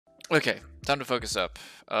Okay, time to focus up.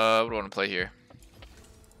 What do I want to play here?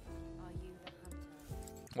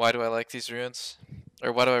 Why do I like these runes?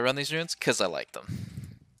 Or why do I run these runes? Because I like them.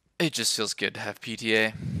 It just feels good to have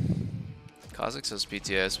PTA. Kha'Zix has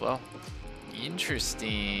PTA as well.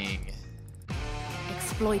 Interesting.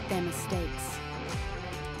 Exploit their mistakes.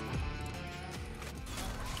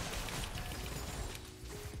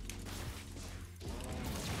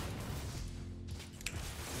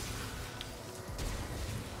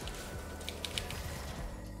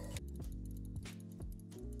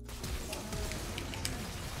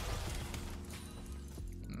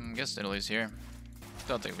 I guess Italy's here.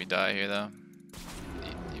 Don't think we die here though.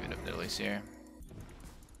 Even if Italy's here.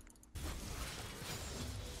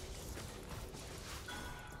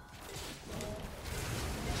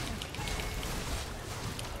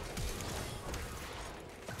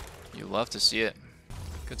 You love to see it.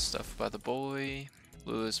 Good stuff by the boy.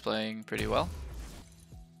 Blue is playing pretty well.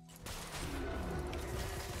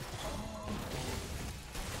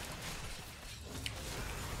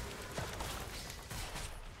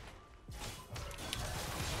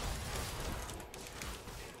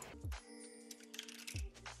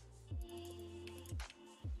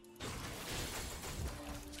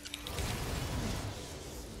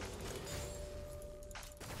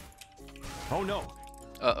 Oh no.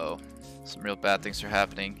 Uh-oh. Some real bad things are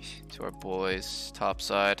happening to our boys top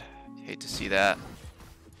side. Hate to see that.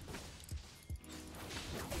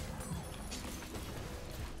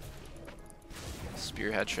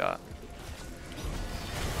 Spear headshot.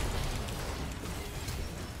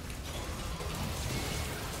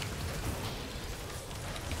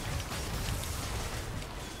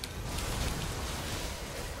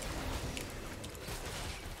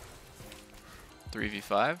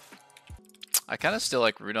 "3v5. I kind of still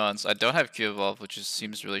like Runons. I don't have Q evolved, which just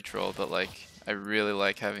seems really troll, but like I really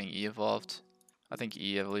like having E evolved. I think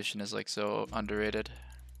E evolution is like so underrated.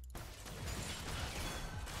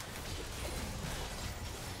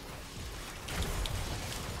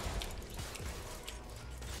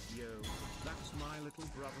 Yo, that's my little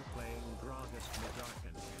brother playing Gragas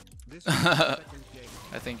Hurrican. This is the second game.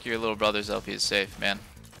 I think your little brother's LP is safe, man.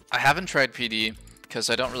 I haven't tried PD because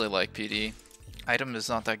I don't really like PD. Item is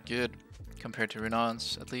not that good compared to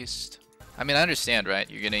Runons, at least. I mean, I understand, right?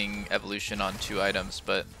 You're getting evolution on 2 items,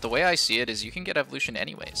 but the way I see it is you can get evolution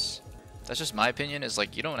anyways. That's just my opinion, is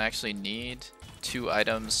like you don't actually need 2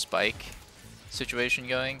 items spike situation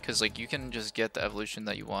going, because like you can just get the evolution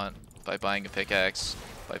that you want by buying a pickaxe,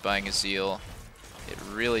 by buying a zeal. It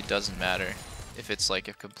really doesn't matter if it's like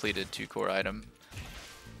a completed 2 core item.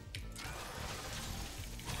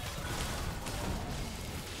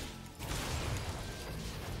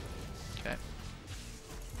 Okay.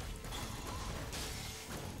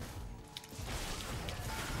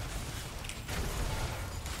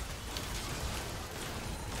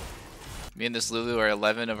 Me and this Lulu are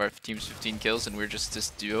 11 of our team's 15 kills, and we're just this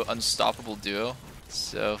duo, unstoppable duo. It's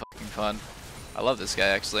so fucking fun. I love this guy,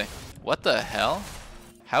 actually. What the hell?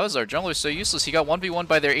 How is our jungler so useless? He got 1v1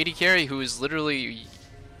 by their AD carry, who is literally...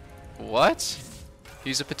 What?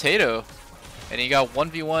 He's a potato. And he got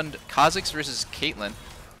 1v1 Kha'Zix versus Caitlyn.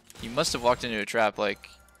 He must have walked into a trap. Like,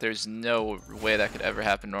 there's no way that could ever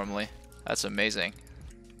happen normally. That's amazing.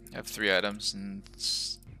 I have 3 items, and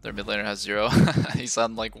their mid laner has 0. He's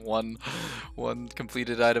on like one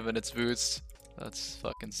completed item and it's boots. That's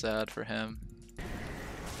fucking sad for him.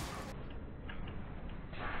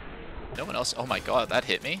 No one else. Oh my god, that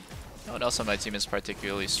hit me. No one else on my team is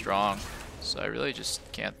particularly strong, so I really just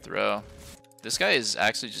can't throw. This guy is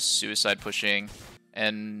actually just suicide pushing,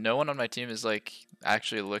 and no one on my team is like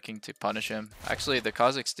actually looking to punish him. Actually, the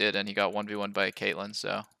Kha'Zix did, and he got 1v1 by Caitlyn,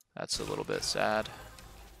 so that's a little bit sad.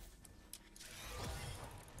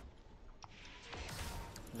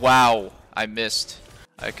 Wow, I missed.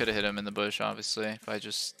 I could have hit him in the bush, obviously, if I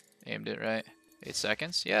just aimed it right. 8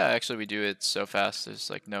 seconds? Yeah, actually we do it so fast, there's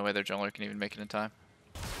like no way their jungler can even make it in time.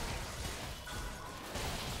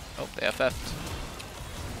 Oh, they FF'd.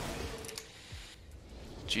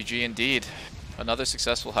 GG indeed. Another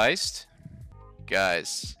successful heist.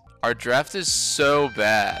 Guys, our draft is so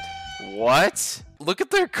bad. What? Look at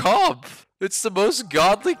their comp. It's the most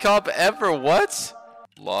godly comp ever. What?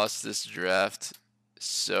 Lost this draft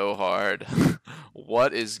so hard.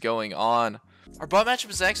 What is going on? Our bot matchup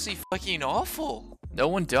is actually fucking awful. No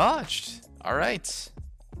one dodged. Alright.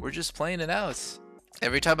 We're just playing it out.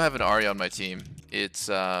 Every time I have an Ahri on my team, it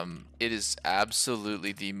is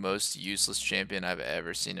absolutely the most useless champion I've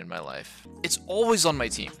ever seen in my life. It's always on my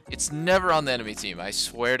team. It's never on the enemy team, I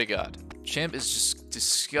swear to god. Champ is just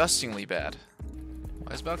disgustingly bad.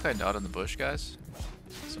 Why is Balkai not in the bush, guys?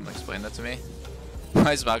 Someone explain that to me.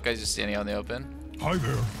 Why is Maokai just standing out in the open? Hi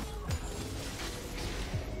there.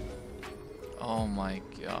 Oh my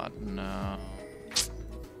god, no.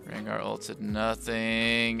 Rengar ulted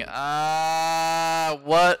nothing. Ah,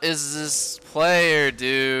 what is this player,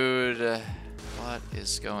 dude? What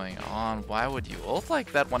is going on? Why would you ult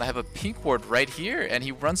like that when I have a pink ward right here and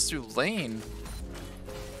he runs through lane?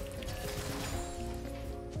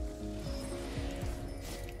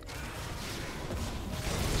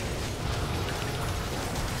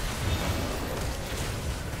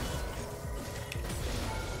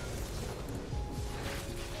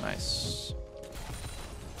 Nice.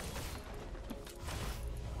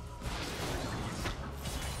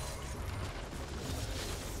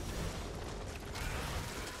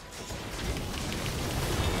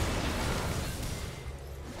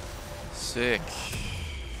 Sick.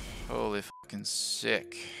 Holy fucking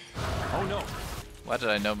sick. Oh no. Why did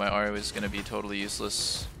I know my Ari was gonna be totally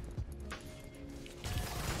useless?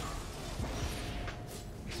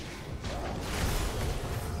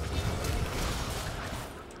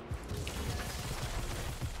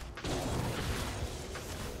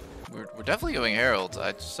 We're definitely going Herald.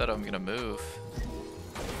 I just said I'm gonna move.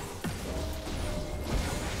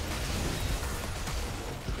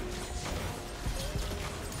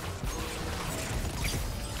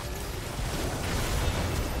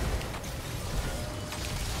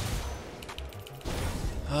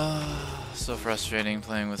 So frustrating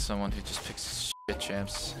playing with someone who just picks shit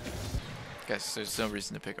champs. Guys, there's no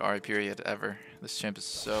reason to pick Ari period ever. This champ is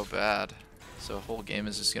so bad. So a whole game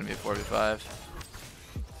is just gonna be a 4v5.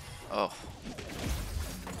 Oh.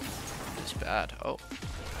 It's bad. Oh.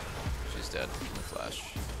 She's dead. No flash.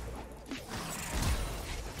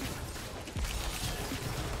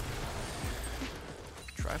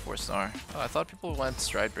 Triforce Snar. Oh, I thought people went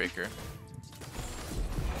Stridebreaker.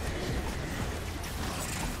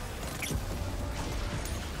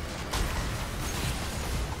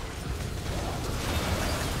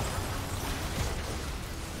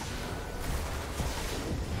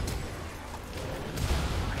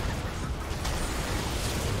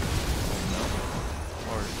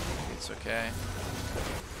 Okay.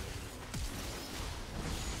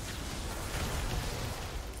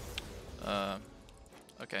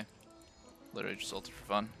 Okay. Literally just ulted for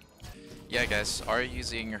fun. Yeah, guys, are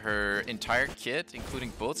using her entire kit,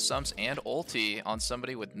 including both sums and ulti, on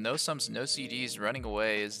somebody with no sums, no CDs running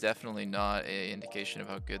away is definitely not an indication of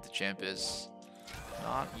how good the champ is.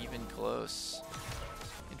 Not even close.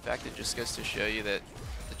 In fact, it just goes to show you that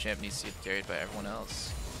the champ needs to get carried by everyone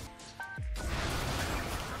else.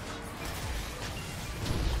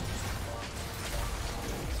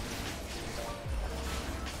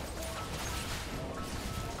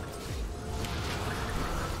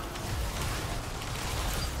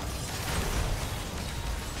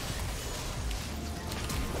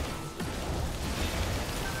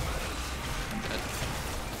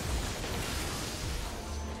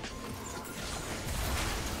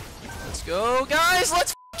 Let's go, guys!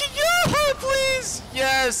 Let's fucking go, please!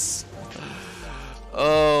 Yes!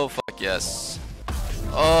 Oh, fuck yes.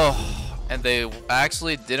 Oh, and they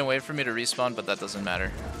actually didn't wait for me to respawn, but that doesn't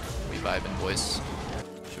matter. We vibing, boys.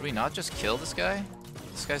 Should we not just kill this guy?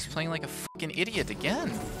 This guy's playing like a fucking idiot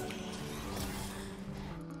again.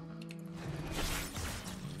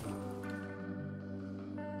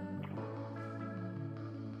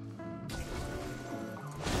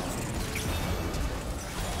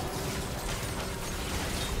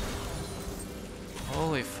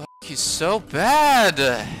 Holy fuck, he's so bad!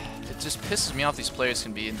 It just pisses me off these players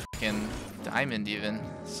can be in fucking diamond even.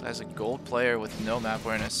 This guy's a gold player with no map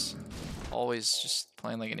awareness. Always just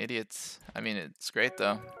playing like an idiot. I mean, it's great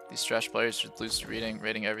though. These trash players should lose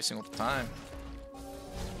rating every single time.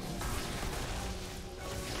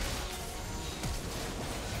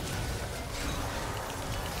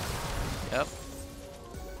 Yep.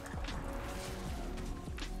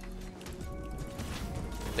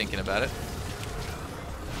 Thinking about it.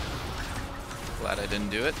 Glad I didn't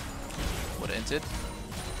do it. Would've inted.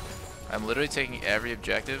 I'm literally taking every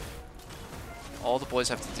objective. All the boys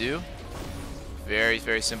have to do. Very,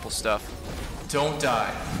 very simple stuff. Don't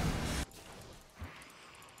die.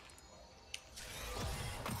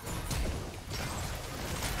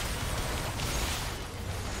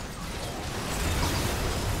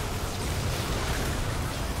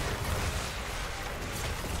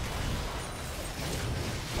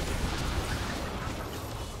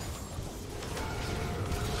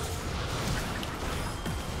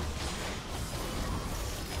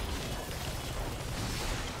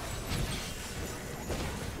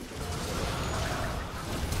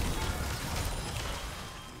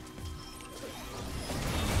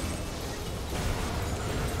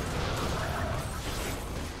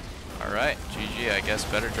 GG, I guess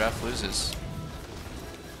better draft loses.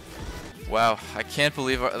 Wow, I can't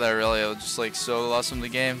believe that Aurelio just like so lost him the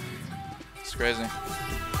game. It's crazy.